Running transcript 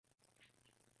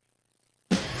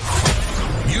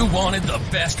You wanted the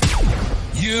best.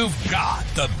 You've got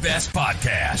the best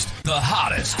podcast, the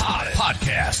hottest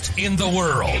podcast in the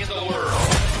world.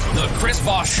 The Chris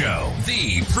Voss Show,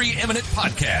 the preeminent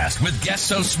podcast with guests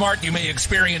so smart you may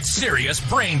experience serious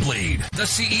brain bleed. The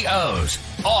CEOs,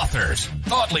 authors,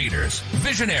 thought leaders,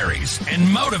 visionaries, and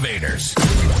motivators.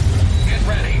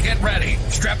 Get ready.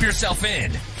 Strap yourself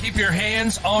in. Keep your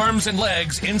hands, arms, and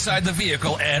legs inside the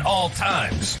vehicle at all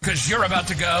times, because you're about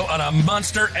to go on a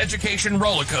monster education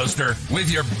roller coaster with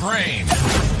your brain.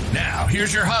 Now,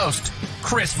 here's your host,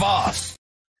 Chris Voss.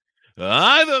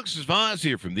 Hi, folks. Chris Voss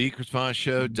here from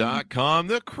thechrisvossshow.com,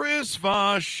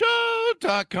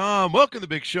 thechrisvossshow.com. Welcome to the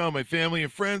big show, my family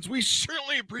and friends. We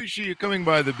certainly appreciate you coming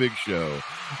by the big show.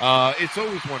 It's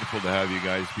always wonderful to have you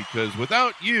guys, because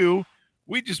without you,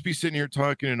 we'd just be sitting here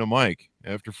talking in a mic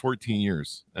after 14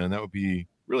 years, and that would be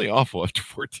really awful after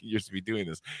 14 years to be doing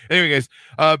this. Anyway, guys,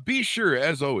 be sure,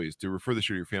 as always, to refer the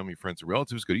show to your family, friends, and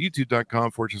relatives. Go to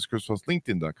youtube.com/Chris Voss,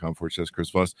 linkedin.com/Chris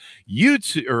Voss,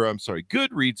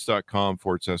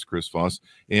 goodreads.com/Chris Voss,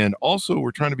 and also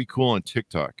we're trying to be cool on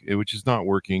TikTok, which is not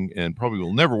working and probably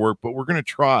will never work, but we're going to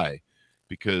try,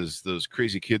 because those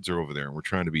crazy kids are over there, and we're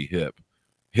trying to be hip.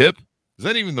 Hip? Is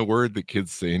that even the word that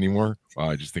kids say anymore? Wow,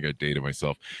 I just think I dated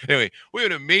myself. Anyway, we have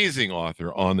an amazing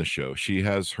author on the show. She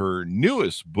has her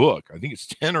newest book. I think it's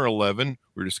 10 or 11.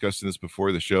 We were discussing this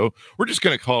before the show. We're just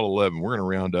going to call it 11. We're going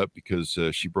to round up because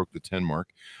she broke the 10 mark.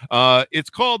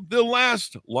 It's called The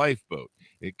Last Lifeboat.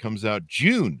 It comes out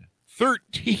June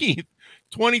 13th,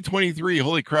 2023.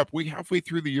 Holy crap, we halfway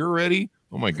through the year already?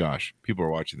 Oh my gosh, people are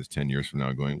watching this 10 years from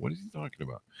now going, what is he talking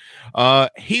about?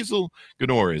 Hazel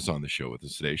Gaynor is on the show with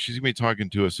us today. She's going to be talking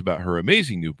to us about her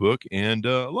amazing new book and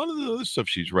a lot of the other stuff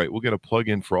she's writing. We'll get a plug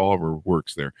in for all of her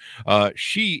works there.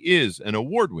 She is an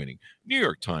award-winning New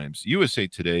York Times, USA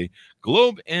Today,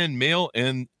 Globe and Mail,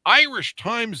 and Irish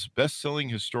Times best-selling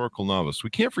historical novelist. We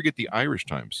can't forget the Irish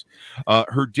Times.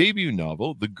 Her debut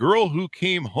novel, The Girl Who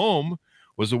Came Home,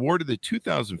 was awarded the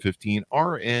 2015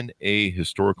 RNA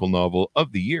Historical Novel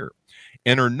of the Year.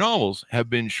 And her novels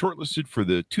have been shortlisted for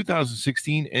the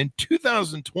 2016 and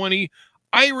 2020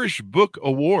 Irish Book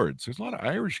Awards. There's a lot of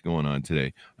Irish going on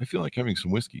today. I feel like having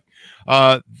some whiskey.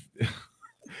 The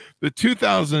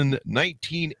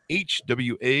 2019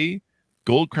 HWA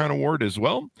Gold Crown Award as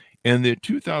well, and the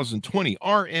 2020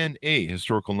 RNA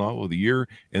Historical Novel of the Year,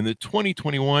 and the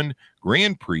 2021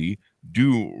 Grand Prix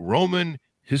du Roman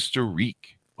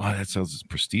Historique. Wow, that sounds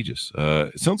prestigious.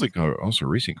 It sounds like also a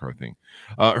racing car thing.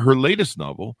 Her latest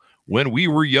novel, When We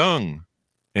Were Young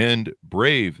and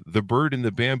Brave, The Bird in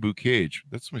the Bamboo Cage.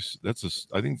 I think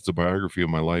it's a biography of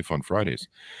my life on Fridays.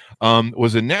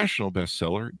 Was a national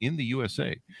bestseller in the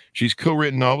USA. She's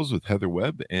co-written novels with Heather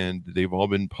Webb, and they've all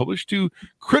been published to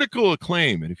critical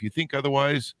acclaim. And if you think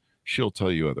otherwise, she'll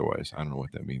tell you otherwise. I don't know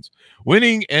what that means.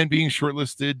 Winning and being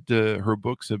shortlisted, her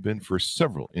books have been for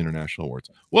several international awards.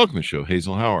 Welcome to the show,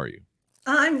 Hazel. How are you?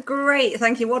 I'm great,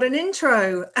 thank you. What an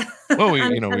intro! Well,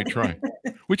 we try.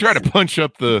 We try to punch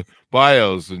up the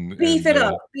bios and beef it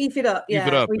up.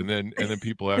 And then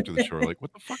people after the show are like,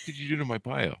 "What the fuck did you do to my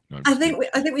bio?" No, I think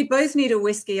we both need a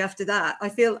whiskey after that. I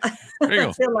feel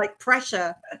like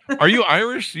pressure. Are you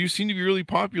Irish? You seem to be really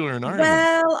popular in Ireland.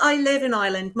 Well, I live in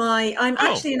Ireland. I'm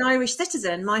actually an Irish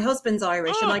citizen. My husband's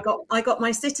Irish, and I got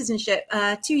my citizenship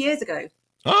 2 years ago.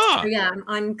 So yeah,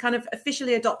 I'm kind of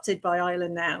officially adopted by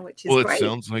Ireland now, which is great. Well, it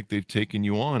sounds like they've taken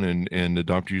you on and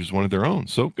adopted you as one of their own.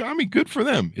 So, I mean, good for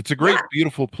them. It's a great,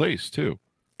 beautiful place, too.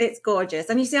 It's gorgeous.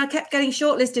 And you see, I kept getting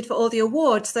shortlisted for all the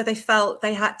awards, so they felt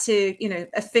they had to,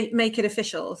 make it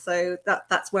official. So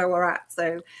that's where we're at.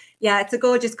 So, yeah, it's a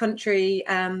gorgeous country,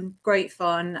 great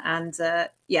fun. And,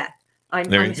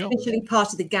 I'm officially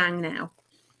part of the gang now.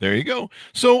 There you go.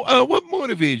 So what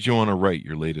motivated you to write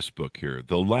your latest book here,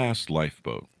 The Last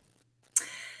Lifeboat?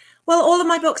 Well, all of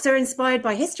my books are inspired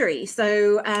by history.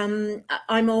 So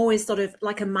I'm always sort of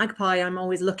like a magpie. I'm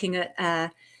always looking at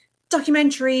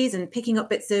documentaries and picking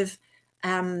up bits of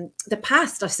the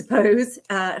past, I suppose,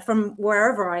 from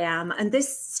wherever I am. And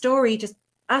this story just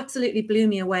absolutely blew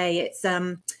me away. It's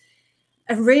a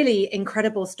really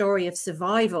incredible story of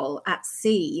survival at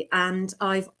sea. And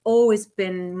I've always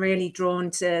been really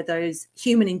drawn to those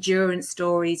human endurance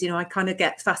stories. I kind of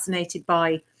get fascinated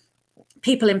by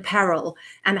people in peril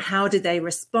and how do they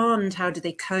respond? How do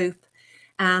they cope?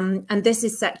 And this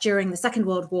is set during the Second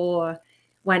World War,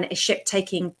 when a ship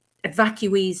taking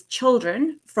evacuees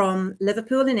children from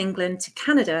Liverpool in England to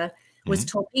Canada was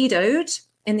torpedoed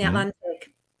in the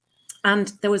Atlantic.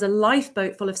 And there was a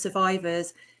lifeboat full of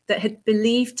survivors that had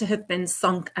believed to have been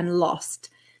sunk and lost.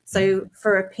 So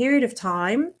for a period of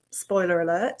time, spoiler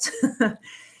alert,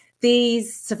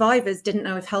 these survivors didn't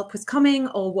know if help was coming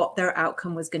or what their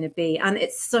outcome was going to be. And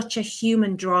it's such a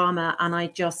human drama. And I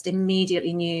just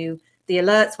immediately knew the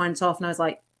alerts went off and I was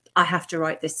like, I have to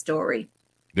write this story.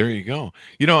 There you go.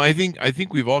 You know, I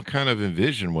think we've all kind of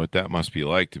envisioned what that must be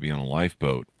like to be on a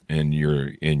lifeboat and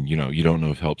you don't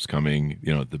know if help's coming,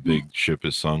 the big ship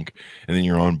is sunk, and then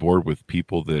you're on board with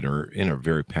people that are in a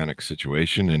very panic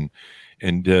situation.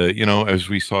 And as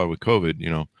we saw with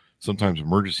COVID, sometimes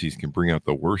emergencies can bring out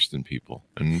the worst in people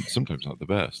and sometimes not the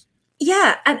best.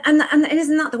 Yeah, and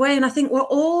isn't that the way? And I think we're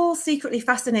all secretly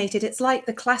fascinated. It's like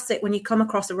the classic when you come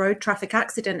across a road traffic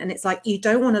accident and it's like you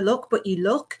don't want to look, but you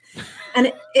look,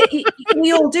 and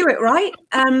we all do it, right?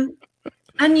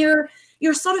 And you're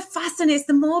sort of fascinated. It's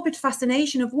the morbid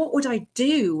fascination of what would I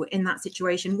do in that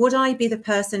situation? Would I be the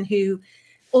person who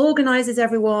organizes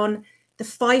everyone, the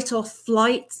fight or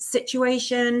flight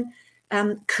situation?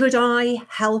 Could I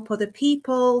help other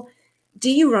people? Do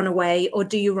you run away or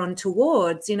do you run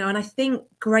towards? And I think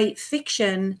great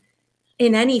fiction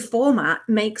in any format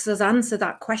makes us answer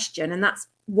that question. And that's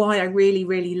why I really,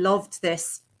 really loved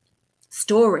this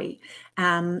story.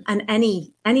 And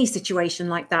any situation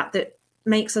like that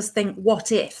makes us think,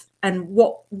 what if? And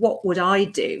what would I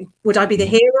do? Would I be the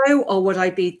hero or would I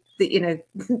be the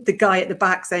guy at the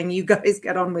back saying, you guys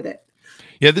get on with it?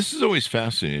 Yeah, this is always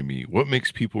fascinating me. What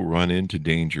makes people run into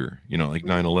danger? Like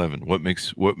 9/11.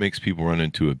 What makes people run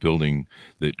into a building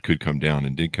that could come down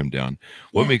and did come down?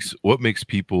 What makes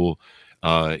people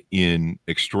in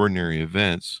extraordinary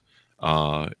events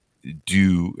become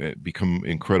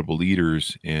incredible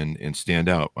leaders and stand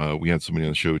out? We had somebody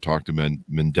on the show who talked to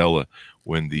Mandela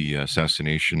when the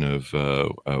assassination of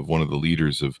one of the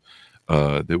leaders of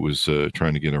that was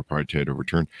trying to get apartheid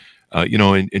overturned.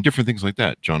 And different things like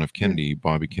that. John F. Kennedy,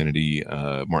 Bobby Kennedy,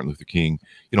 Martin Luther King,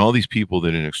 all these people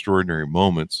that in extraordinary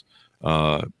moments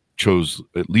chose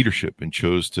leadership and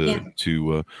chose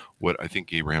to what I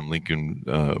think Abraham Lincoln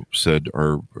said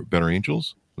are better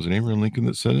angels. Was it Abraham Lincoln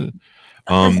that said it?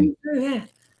 I think so, yeah.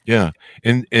 Yeah.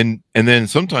 And then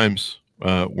sometimes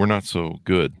we're not so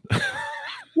good.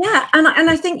 Yeah. And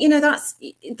I think,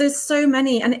 there's so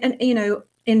many, and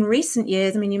in recent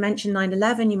years, I mean, you mentioned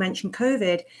 9/11, you mentioned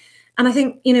COVID. And I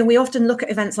think, we often look at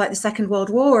events like the Second World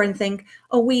War and think,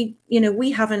 oh, we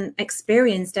haven't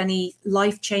experienced any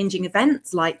life-changing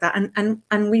events like that.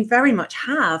 And we very much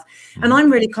have. And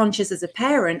I'm really conscious as a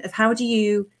parent of how do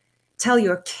you tell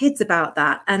your kids about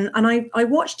that? And I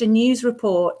watched a news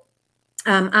report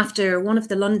after one of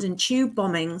the London tube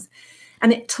bombings,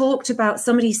 and it talked about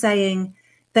somebody saying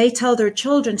they tell their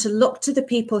children to look to the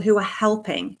people who are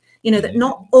helping, that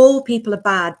not all people are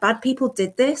bad. Bad people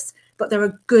did this, but there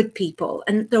are good people,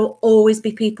 and there will always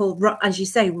be people, as you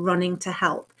say, running to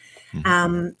help.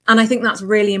 And I think that's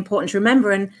really important to remember.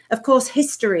 And of course,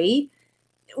 history,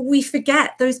 we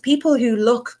forget those people who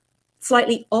look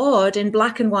slightly odd in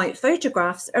black and white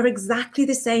photographs are exactly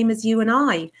the same as you and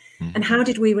I. And how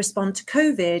did we respond to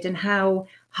COVID? And how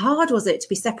hard was it to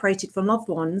be separated from loved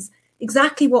ones?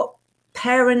 Exactly what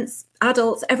parents,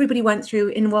 adults, everybody went through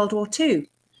in World War II.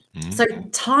 So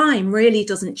time really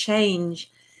doesn't change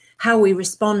how we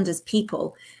respond as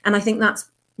people. And I think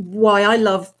that's why I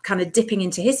love kind of dipping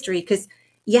into history, because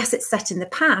yes, it's set in the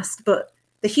past, but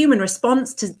the human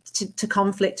response to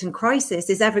conflict and crisis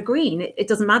is evergreen. It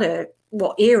doesn't matter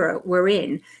what era we're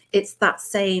in. It's that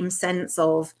same sense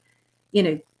of,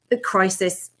 the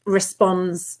crisis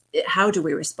responds. How do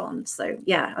we respond? So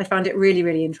yeah, I found it really,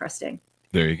 really interesting.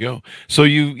 There you go. So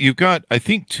you've got, I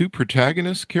think, two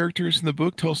protagonist characters in the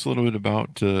book. Tell us a little bit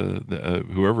about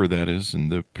whoever that is and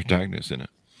the protagonist in it.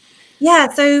 Yeah,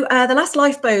 so The Last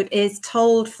Lifeboat is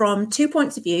told from 2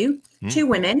 points of view, two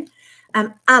women.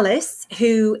 Alice,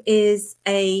 who is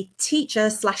a teacher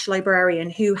 / librarian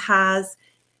who has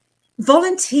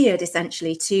volunteered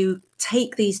essentially to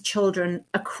take these children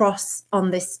across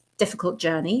on this difficult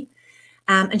journey.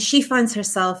 And she finds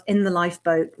herself in the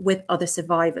lifeboat with other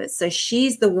survivors. So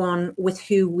she's the one with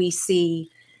who we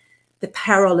see the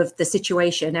peril of the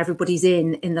situation everybody's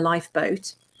in the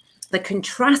lifeboat. The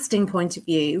contrasting point of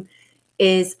view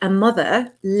is a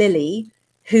mother, Lily,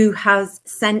 who has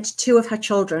sent 2 of her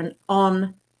children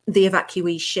on the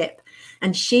evacuee ship.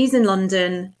 And she's in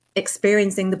London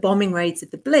experiencing the bombing raids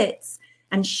of the Blitz.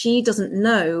 And she doesn't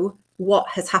know what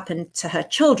has happened to her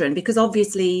children, because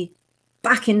obviously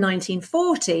back in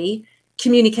 1940,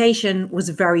 communication was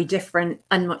very different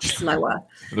and much slower.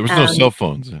 There was no cell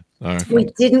phones. We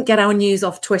didn't get our news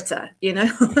off Twitter,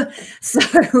 so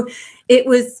it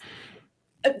was,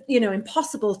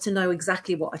 impossible to know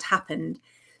exactly what had happened.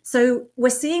 So we're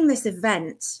seeing this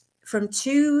event from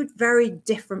 2 very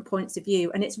different points of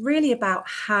view. And it's really about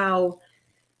how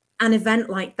an event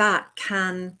like that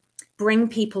can bring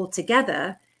people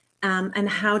together, and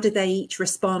how do they each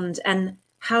respond, and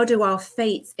how do our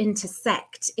fates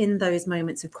intersect in those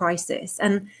moments of crisis.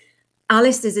 And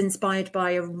Alice is inspired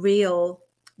by a real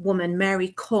woman, Mary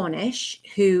Cornish,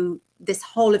 who this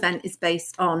whole event is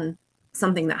based on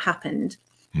something that happened.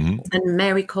 Mm-hmm. And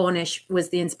Mary Cornish was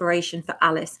the inspiration for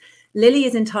Alice. Lily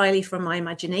is entirely from my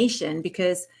imagination,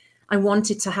 because I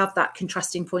wanted to have that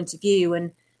contrasting point of view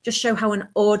and just show how an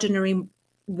ordinary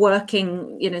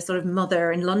working, sort of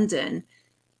mother in London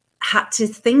had to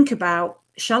think about,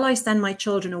 shall I send my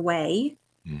children away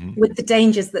with the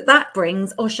dangers that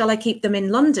brings, or shall I keep them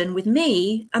in London with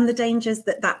me and the dangers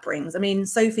that brings? I mean,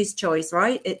 Sophie's choice,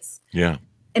 right? It's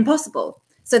impossible.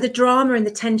 So the drama and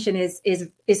the tension is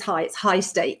high. It's high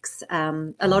stakes.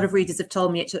 A lot of readers have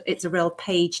told me it's a real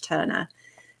page turner,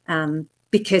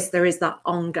 because there is that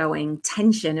ongoing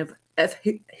tension of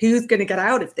who's going to get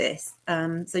out of this.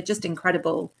 So just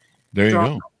incredible. There you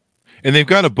drama. go. And they've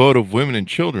got a boat of women and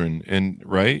children, and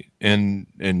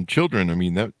children. I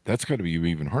mean, that's got to be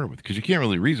even harder with, because you can't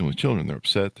really reason with children. They're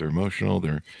upset, they're emotional,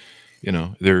 they're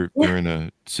they're in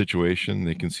a situation.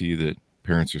 They can see that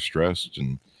parents are stressed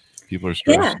and people are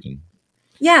stressed.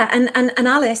 And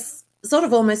Alice sort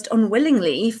of almost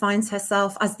unwillingly finds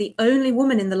herself as the only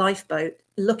woman in the lifeboat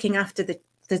looking after the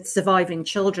surviving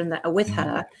children that are with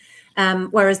her,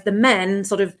 whereas the men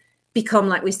sort of become,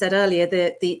 like we said earlier,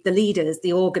 the leaders,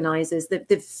 the organizers,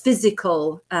 the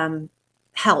physical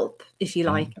help, if you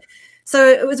like. So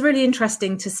it was really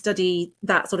interesting to study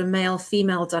that sort of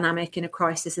male-female dynamic in a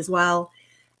crisis as well.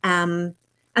 And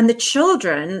the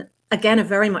children, again, are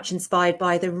very much inspired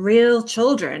by the real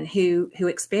children who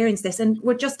experienced this and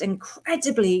were just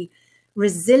incredibly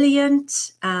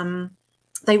resilient.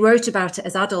 They wrote about it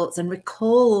as adults and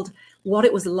recalled what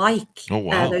it was like,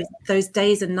 those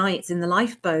days and nights in the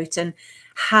lifeboat, and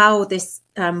how this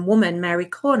woman, Mary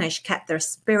Cornish, kept their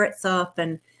spirits up.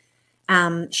 And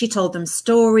she told them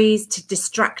stories to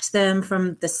distract them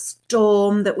from the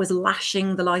storm that was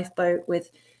lashing the lifeboat with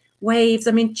waves.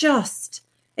 I mean, just,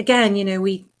 again,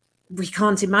 we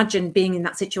can't imagine being in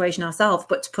that situation ourselves,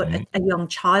 but to put a young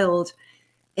child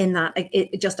in that,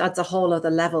 it just adds a whole other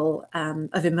level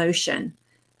of emotion.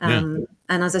 And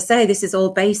as I say, this is all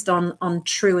based on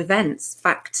true events.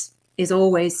 Fact is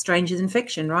always stranger than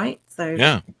fiction, right? So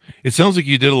it sounds like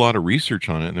you did a lot of research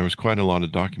on it, and there was quite a lot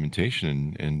of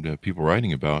documentation and people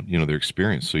writing about their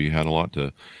experience. So you had a lot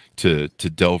to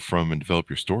delve from and develop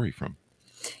your story from.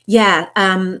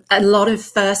 A lot of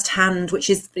firsthand, which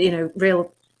is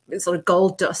real sort of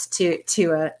gold dust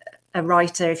to a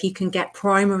writer, if you can get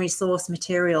primary source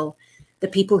material, the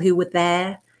people who were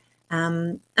there.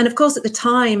 And of course, at the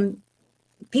time,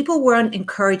 people weren't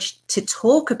encouraged to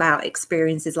talk about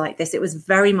experiences like this. It was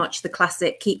very much the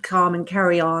classic keep calm and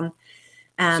carry on.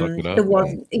 Suck it up.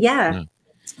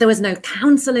 There was no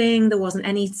counseling. There wasn't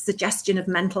any suggestion of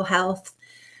mental health.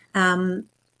 And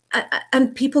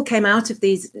people came out of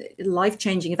these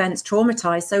life-changing events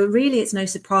traumatized. So really, it's no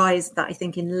surprise that I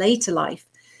think in later life,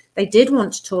 they did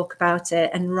want to talk about it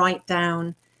and write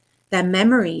down their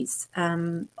memories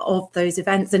of those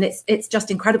events. And it's just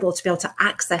incredible to be able to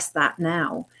access that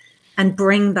now and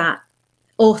bring that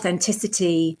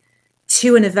authenticity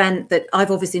to an event that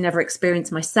I've obviously never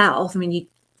experienced myself. I mean,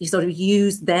 you sort of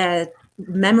use their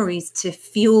memories to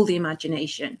fuel the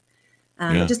imagination.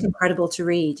 Just incredible to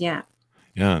read. Can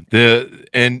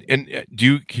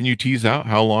you tease out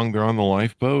how long they're on the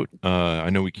lifeboat? I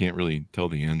know we can't really tell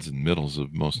the ends and middles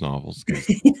of most novels.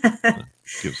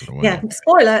 Gives it away.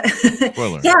 Spoiler.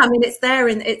 Spoiler. I mean, it's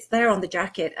there on the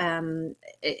jacket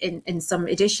in some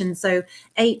editions. So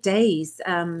 8 days.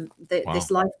 This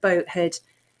lifeboat had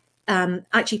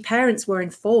actually, parents were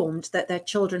informed that their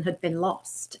children had been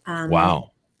lost.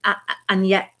 And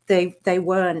yet they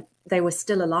weren't. They were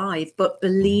still alive, but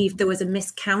believed there was a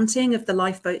miscounting of the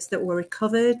lifeboats that were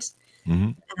recovered.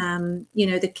 You can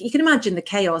imagine the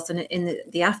chaos and in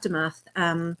the aftermath.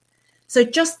 So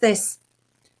just this,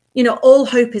 all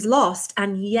hope is lost,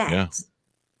 and yet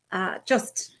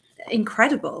just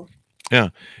incredible. Yeah,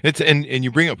 it's and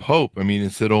you bring up hope. I mean,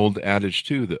 it's that old adage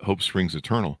too that hope springs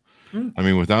eternal. I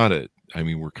mean, without it,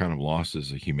 we're kind of lost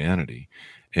as a humanity.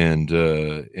 And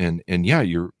I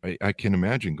can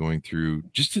imagine going through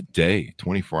just a day,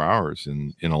 24 hours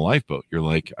in a lifeboat. You're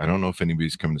like, I don't know if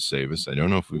anybody's coming to save us. I don't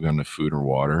know if we've got enough food or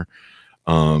water.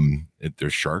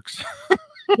 There's sharks.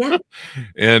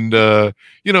 And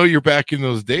you're back in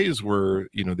those days where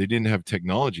they didn't have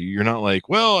technology. You're not like,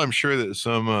 well, I'm sure that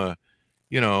some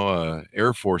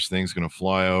Air Force thing's going to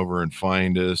fly over and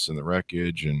find us in the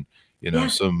wreckage, and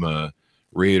some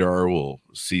radar, we'll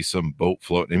see some boat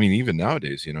float. I mean, even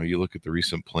nowadays, you look at the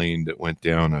recent plane that went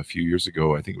down a few years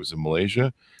ago. I think it was in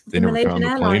Malaysia. They The never Malaysian found the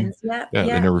plane. Airlines. Yeah. Yeah, they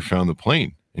Yeah. never found the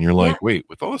plane. And you're Yeah. like, wait,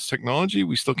 with all this technology,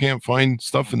 we still can't find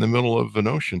stuff in the middle of an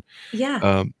ocean.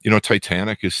 Yeah.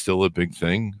 Titanic is still a big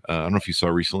thing. I don't know if you saw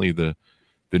recently the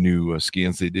new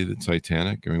scans they did at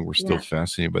Titanic. I mean, we're still Yeah.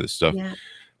 fascinated by this stuff. Yeah.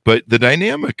 But the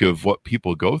dynamic of what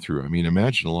people go through, I mean,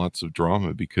 imagine lots of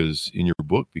drama because in your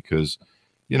book, because,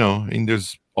 I mean,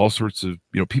 there's all sorts of,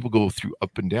 people go through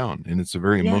up and down, and it's a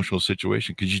very Yeah. emotional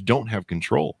situation because you don't have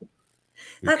control.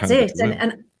 You're That's kind of at it. the whim.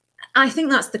 And I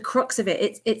think that's the crux of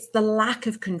it. It's the lack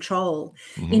of control,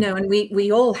 Mhm. and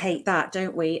we all hate that,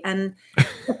 don't we? And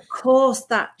of course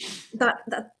that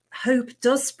hope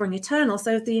does spring eternal.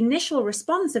 So the initial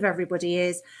response of everybody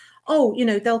is, oh,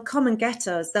 they'll come and get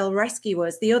us, they'll rescue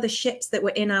us. The other ships that were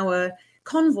in our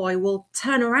convoy will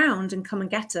turn around and come and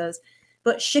get us.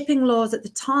 But shipping laws at the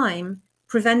time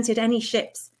prevented any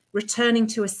ships returning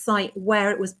to a site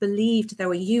where it was believed there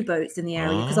were U-boats in the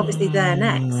area, because obviously they're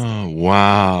next. Oh,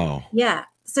 wow. Yeah.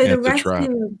 So the It's a trap.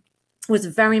 rescue was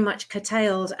very much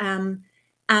curtailed,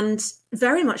 and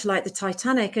very much like the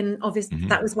Titanic. And obviously Mhm.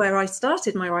 that was where I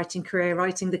started my writing career,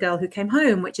 writing The Girl Who Came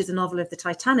Home, which is a novel of the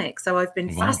Titanic. So I've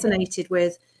been Wow. fascinated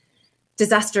with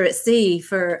disaster at sea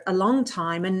for a long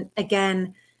time. And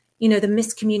again, the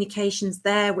miscommunications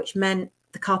there, which meant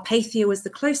the Carpathia was the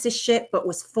closest ship, but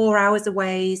was 4 hours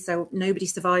away. So nobody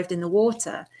survived in the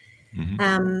water.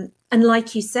 Mhm. And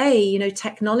like you say,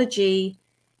 technology,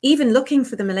 even looking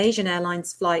for the Malaysian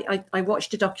Airlines flight, I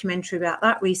watched a documentary about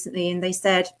that recently, and they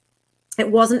said it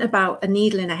wasn't about a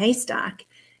needle in a haystack.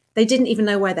 They didn't even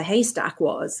know where the haystack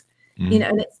was, Mhm.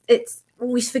 and it's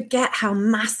we forget how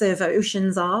massive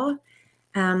oceans are.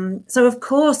 So of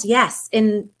course, yes,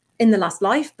 in the last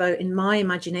Lifeboat, in my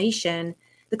imagination,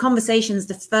 the conversations,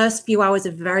 the first few hours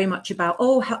are very much about,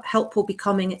 oh, help will be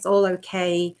coming, it's all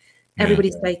okay, everybody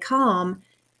stay calm.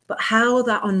 But how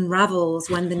that unravels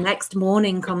when the next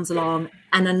morning comes along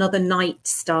and another night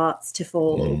starts to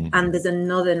fall, Mhm. and there's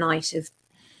another night of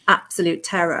absolute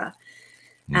terror,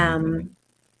 Mhm.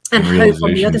 and hope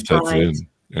on the Realization other sets side. in.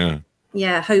 Yeah.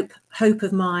 Yeah, hope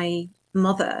of my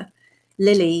mother,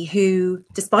 Lily, who,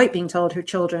 despite being told her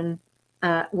children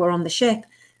were on the ship,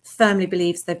 firmly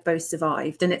believes they've both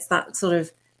survived. And it's that sort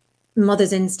of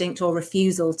mother's instinct or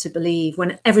refusal to believe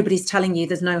when everybody's telling you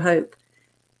there's no hope.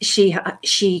 She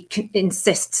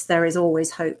insists there is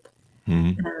always hope.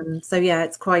 Mhm. So yeah,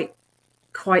 it's quite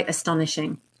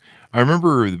astonishing. I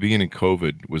remember the beginning of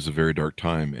COVID was a very dark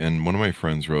time, and one of my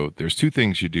friends wrote, "There's two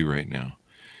things you do right now.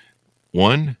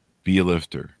 One, be a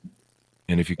lifter,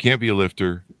 and if you can't be a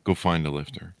lifter, go find a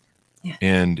lifter." Yeah.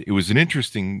 And it was an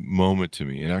interesting moment to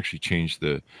me. It actually changed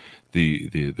the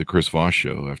Chris Voss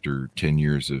show after 10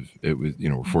 years of it. Was,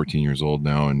 we're 14 years old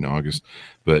now in August,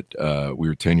 but we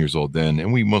were 10 years old then,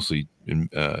 and we mostly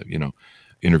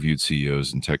interviewed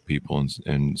CEOs and tech people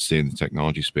and stayed in the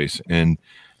technology space. And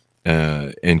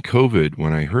COVID,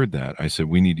 when I heard that, I said,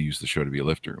 we need to use the show to be a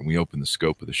lifter. And we opened the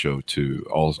scope of the show to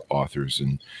all authors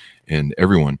and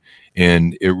everyone.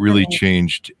 And it really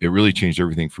changed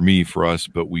everything for me, for us,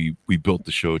 but we built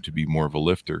the show to be more of a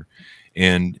lifter.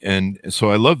 And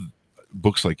so I love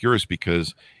books like yours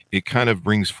because it kind of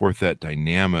brings forth that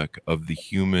dynamic of the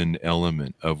human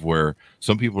element of where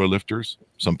some people are lifters,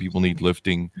 some people need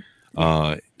lifting,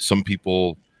 some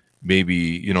people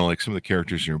maybe, like some of the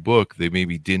characters in your book, they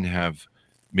maybe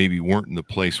weren't in the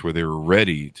place where they were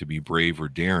ready to be brave or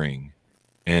daring,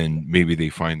 and maybe they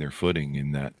find their footing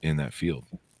in that field.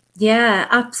 Yeah,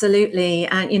 absolutely.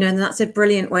 And that's a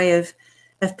brilliant way of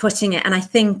putting it. And I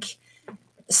think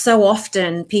so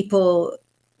often people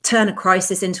turn a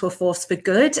crisis into a force for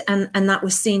good, and that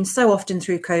was seen so often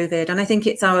through COVID. And I think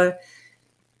it's our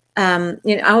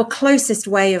closest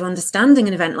way of understanding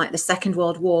an event like the Second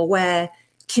World War, where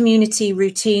community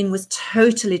routine was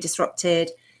totally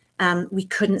disrupted. We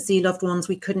couldn't see loved ones,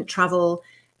 we couldn't travel,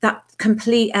 that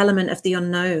complete element of the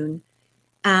unknown.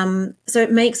 So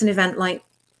it makes an event like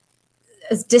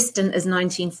as distant as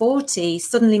 1940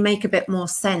 suddenly make a bit more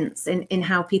sense in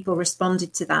how people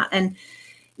responded to that. And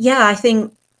yeah, I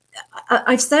think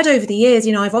I've said over the years,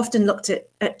 I've often looked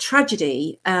at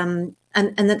tragedy, and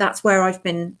that's where I've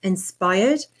been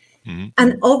inspired. Mm-hmm.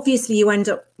 And obviously you end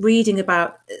up reading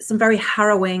about some very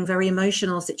harrowing, very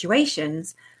emotional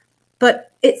situations,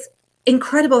 but it's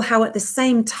incredible how at the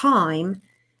same time,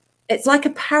 it's like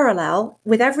a parallel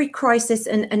with every crisis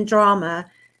and drama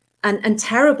and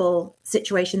terrible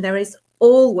situation. There is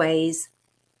always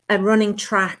a running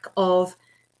track of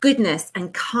goodness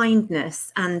and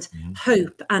kindness and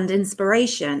hope and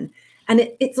inspiration. And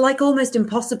it's like almost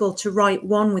impossible to write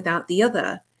one without the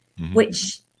other,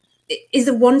 which is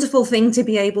a wonderful thing to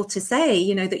be able to say,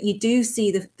 you know, that you do see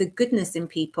the goodness in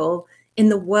people in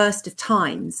the worst of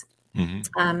times.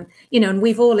 You know, and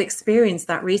we've all experienced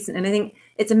that recently. And I think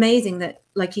it's amazing that,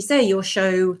 like you say, your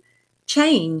show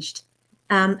changed,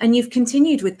 and you've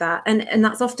continued with that. And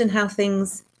that's often how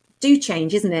things do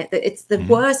change, isn't it? That it's the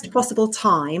worst possible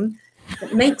time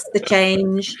that makes the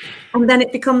change, and then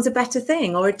it becomes a better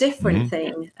thing or a different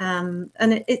thing. And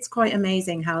it's quite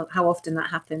amazing how often that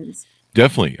happens.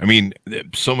 Definitely. I mean,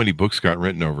 so many books got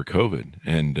written over COVID,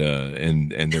 and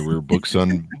there were books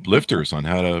on lifters, on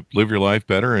how to live your life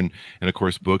better, and of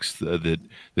course books that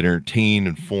entertain,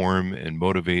 inform, and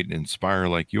motivate and inspire,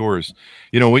 like yours.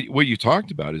 You know, what you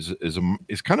talked about is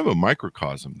kind of a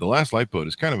microcosm. The Last Lifeboat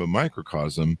is kind of a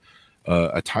microcosm,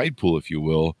 a tide pool, if you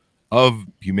will, of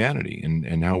humanity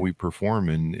and how we perform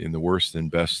in the worst and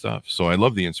best stuff. So I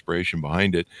love the inspiration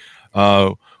behind it.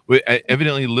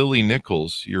 Evidently, Lily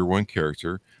Nichols, your one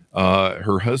character,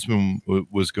 her husband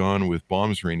was gone with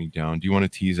bombs raining down. Do you want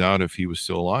to tease out if he was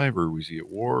still alive, or was he at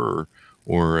war,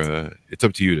 or it's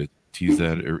up to you to tease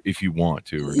that, or if you want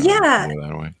to, or not, Yeah. go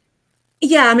that way.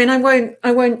 Yeah, I mean,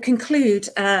 I won't conclude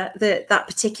that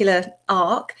particular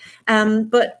arc,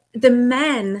 but the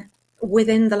men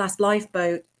within the Last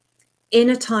Lifeboat, in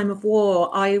a time of war,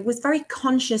 I was very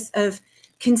conscious of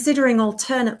considering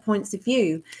alternate points of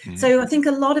view. So I think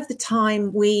a lot of the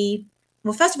time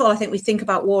first of all, I think we think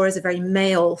about war as a very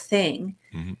male thing,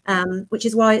 which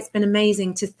is why it's been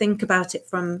amazing to think about it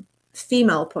from a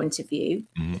female point of view.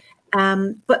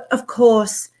 But of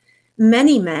course,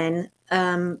 many men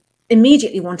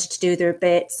immediately wanted to do their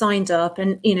bit, signed up,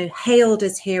 and, you know, hailed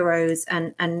as heroes,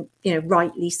 and you know,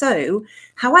 rightly so.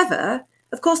 However,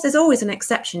 of course, there's always an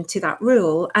exception to that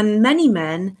rule, and many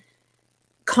men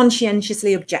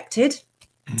conscientiously objected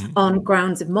on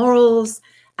grounds of morals.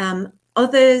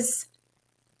 Others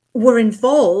were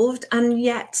involved and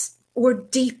yet were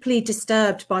deeply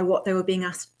disturbed by what they were being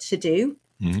asked to do,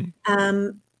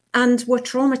 and were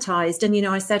traumatized. And, you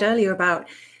know, I said earlier about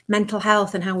mental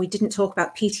health and how we didn't talk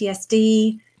about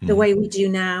PTSD the way we do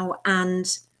now.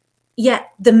 And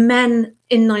yet the men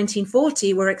in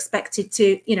 1940 were expected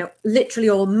to, you know, literally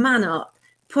all man up,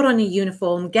 put on a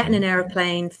uniform, get in an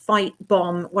airplane, fight,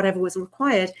 bomb, whatever was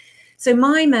required. So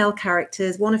my male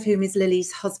characters, one of whom is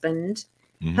Lily's husband,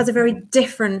 has a very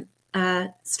different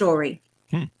story.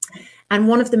 And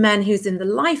one of the men who's in the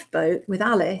lifeboat with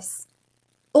Alice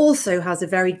also has a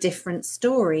very different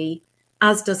story,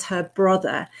 as does her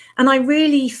brother. And I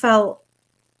really felt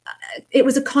it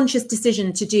was a conscious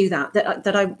decision to do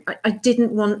that I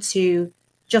didn't want to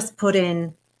just put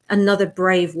in another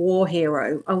brave war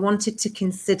hero. I wanted to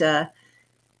consider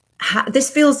this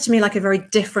feels to me like a very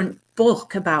different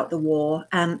book about the war.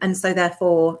 And so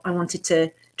therefore I wanted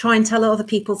to try and tell other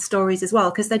people's stories as well,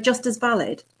 because they're just as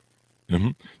valid.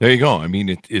 There you go. I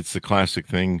mean, it's the classic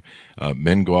thing.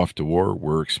 Men go off to war.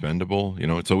 We're expendable. You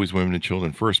know, it's always women and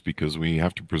children first, because we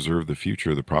have to preserve the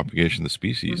future, the propagation of the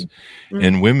species.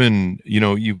 And women, you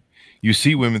know, you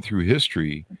see women through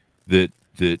history that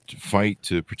fight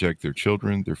to protect their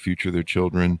children, their future, their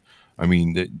children. I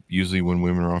mean, that usually when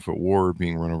women are off at war,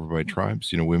 being run over by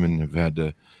tribes, you know, women have had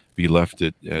to be left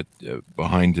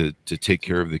behind to take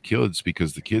care of the kids,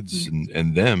 because the kids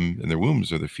and them and their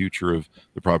wombs are the future of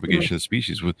the propagation of the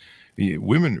species. With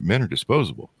men are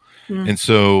disposable. And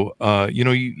so, you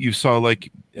know, you saw,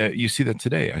 like, you see that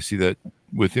today. I see that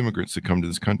with immigrants that come to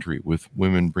this country, with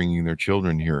women bringing their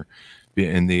children here,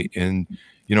 and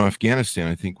you know, Afghanistan,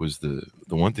 I think, was the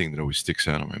one thing that always sticks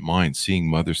out in my mind, seeing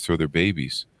mothers throw their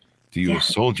babies to U.S.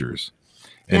 soldiers.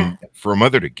 And for a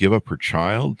mother to give up her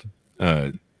child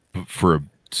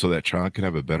so that child can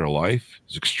have a better life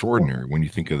is extraordinary when you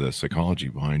think of the psychology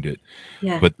behind it.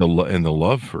 But the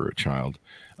love for a child,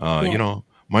 you know,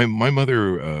 my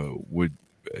mother would,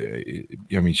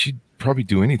 I mean, she'd probably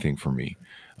do anything for me.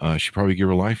 She'd probably give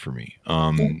her life for me.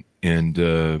 And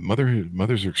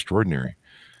mothers are extraordinary.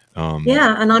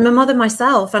 And I'm a mother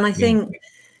myself, and I think,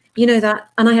 you know, that,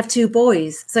 and I have two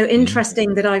boys. So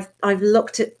interesting that I've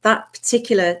looked at that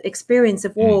particular experience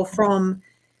of war from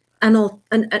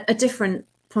a different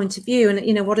point of view. And,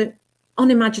 you know, what an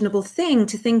unimaginable thing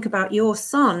to think about your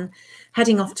son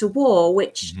heading off to war,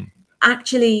 which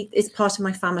actually is part of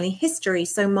my family history.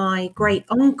 So my great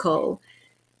uncle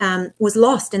was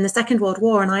lost in the Second World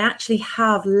War, and I actually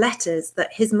have letters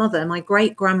that his mother, my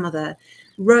great grandmother,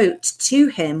 wrote to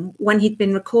him when he'd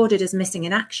been recorded as missing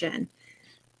in action.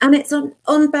 And it's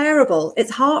unbearable.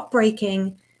 It's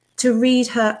heartbreaking to read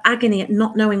her agony at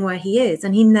not knowing where he is,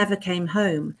 and he never came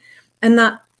home. And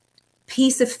that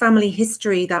piece of family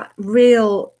history, that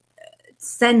real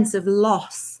sense of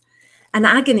loss and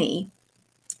agony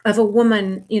of a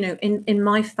woman, in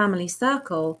my family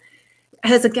circle,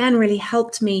 has again really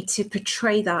helped me to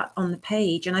portray that on the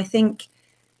page. And I think,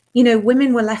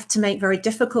 women were left to make very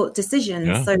difficult decisions.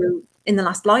 Yeah. So in the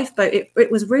last Lifeboat,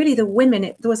 it was really the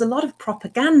women. There was a lot of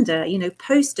propaganda.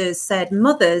 Posters said,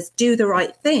 mothers, do the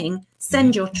right thing,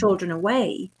 send your children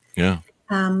away. Yeah.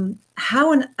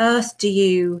 How on earth do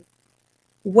you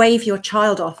wave your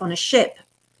child off on a ship,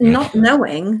 not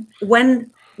knowing,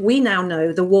 when we now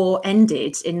know the war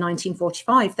ended in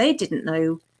 1945? They didn't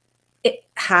know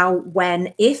how,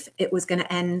 when, if it was going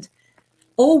to end,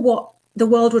 or what the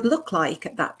world would look like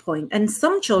at that point. And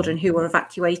some children who were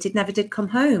evacuated never did come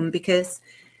home because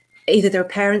either their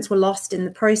parents were lost in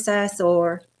the process,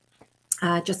 or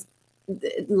just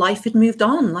life had moved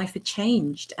on, life had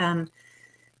changed. So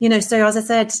as I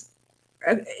said,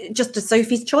 just a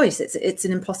Sophie's choice. It's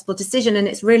an impossible decision, and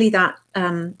it's really that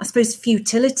I suppose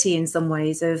futility in some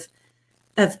ways of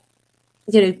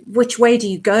which way do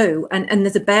you go, and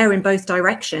there's a bear in both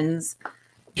directions.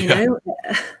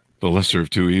 The lesser of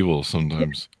two evils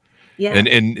sometimes. Yeah.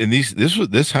 And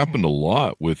this happened a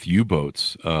lot with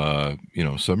U-boats,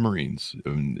 submarines.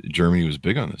 Germany was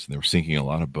big on this, and they were sinking a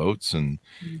lot of boats. And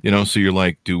so you're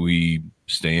like, do we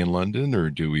stay in London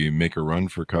or do we make a run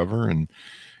for cover? And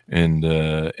then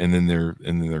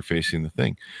they're facing the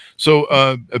thing. So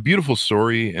a beautiful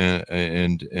story,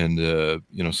 and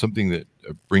something that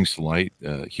brings to light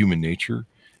human nature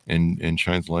and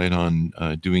shines light on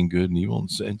doing good and evil,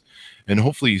 and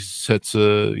hopefully sets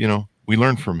we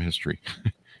learn from history.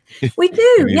 We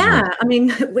do, yeah. I mean,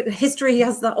 history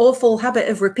has that awful habit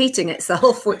of repeating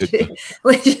itself, but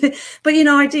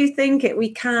I do think we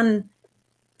can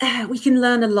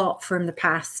learn a lot from the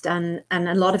past, and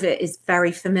a lot of it is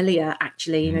very familiar,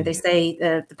 actually. They say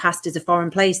the past is a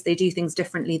foreign place. They do things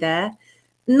differently there.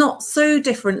 Not so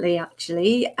differently,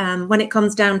 actually, when it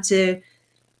comes down to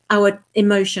our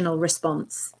emotional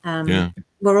response.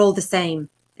 We're all the same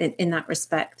in that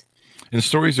respect. And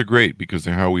stories are great because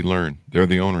they're how we learn. They're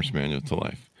the owner's manual to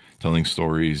life. Telling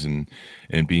stories and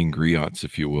being griots,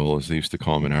 if you will, as they used to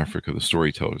call them in Africa, the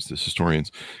storytellers, the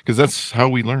historians, because that's how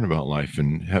we learn about life.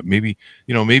 And maybe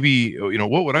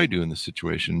what would I do in this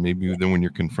situation? Maybe then when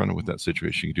you're confronted with that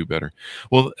situation, you do better.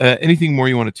 Well, anything more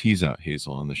you want to tease out,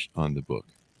 Hazel, on the book?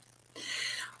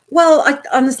 Well,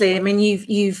 honestly, I mean,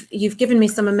 you've given me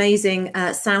some amazing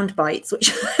sound bites, which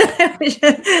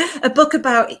a book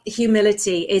about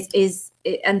humility is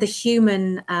and the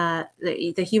human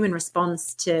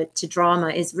response to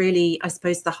drama is really, I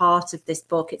suppose, the heart of this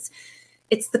book.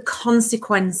 It's the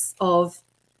consequence of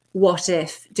what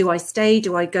if. Do I stay?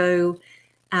 Do I go?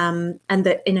 And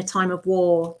that in a time of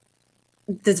war,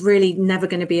 there's really never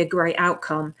going to be a great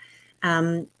outcome.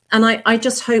 And I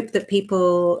just hope that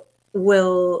people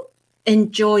will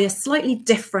enjoy a slightly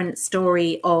different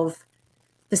story of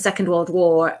the Second World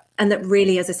War, and that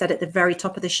really, as I said at the very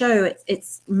top of the show,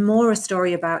 it's more a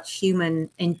story about human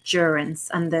endurance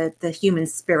and the human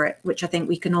spirit, which I think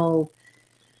we can all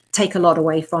take a lot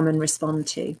away from and respond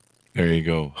to. There you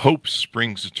go. Hope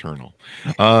springs eternal.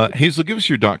 Hazel, give us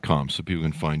your .com so people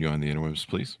can find you on the interwebs,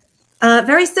 please.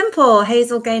 Very simple.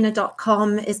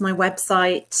 HazelGaynor.com is my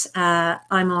website.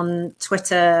 I'm on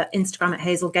Twitter, Instagram at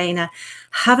Hazel Gaynor.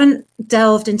 Haven't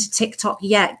delved into TikTok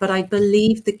yet, but I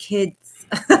believe the kids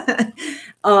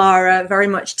are very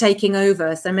much taking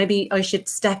over. So maybe I should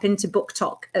step into Book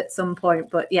Talk at some point.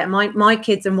 But yeah, my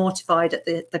kids are mortified at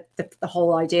the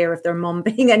whole idea of their mom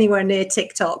being anywhere near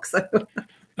TikTok. So.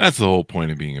 That's the whole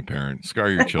point of being a parent. Scar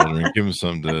your children. Give them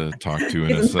something to talk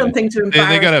to. Something to embarrass.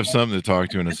 They got to have something to talk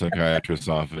to in a psychiatrist's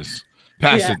office.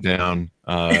 Pass it down.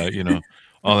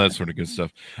 All that sort of good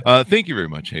stuff. Thank you very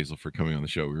much, Hazel, for coming on the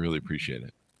show. We really appreciate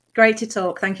it. Great to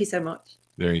talk. Thank you so much.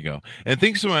 There you go. And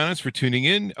thanks to my audience for tuning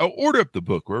in. Order up the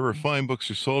book wherever fine books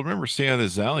are sold. Remember, stay out of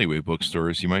those alleyway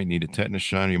bookstores. You might need a tetanus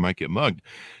shot or you might get mugged.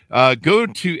 Go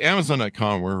to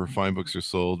Amazon.com wherever fine books are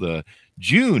sold.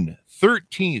 June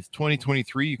 13th,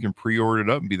 2023. You can pre-order it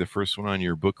up and be the first one on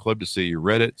your book club to say you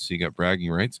read it, so you got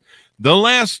bragging rights. The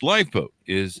Last Lifeboat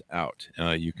is out.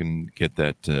 You can get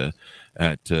that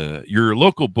at your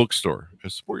local bookstore.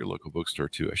 Support your local bookstore,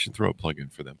 too. I should throw a plug in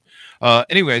for them.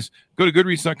 Anyways, go to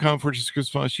goodreads.com/Chris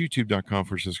Voss,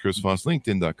 youtube.com/Chris Voss,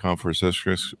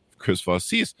 linkedin.com/Chris Voss.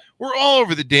 See us. We're all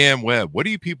over the damn web. What do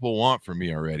you people want from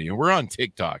me already? And we're on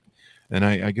TikTok. And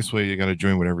I guess you got to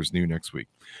join whatever's new next week.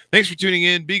 Thanks for tuning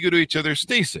in. Be good to each other.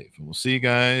 Stay safe. And we'll see you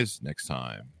guys next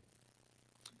time.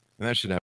 And that should happen.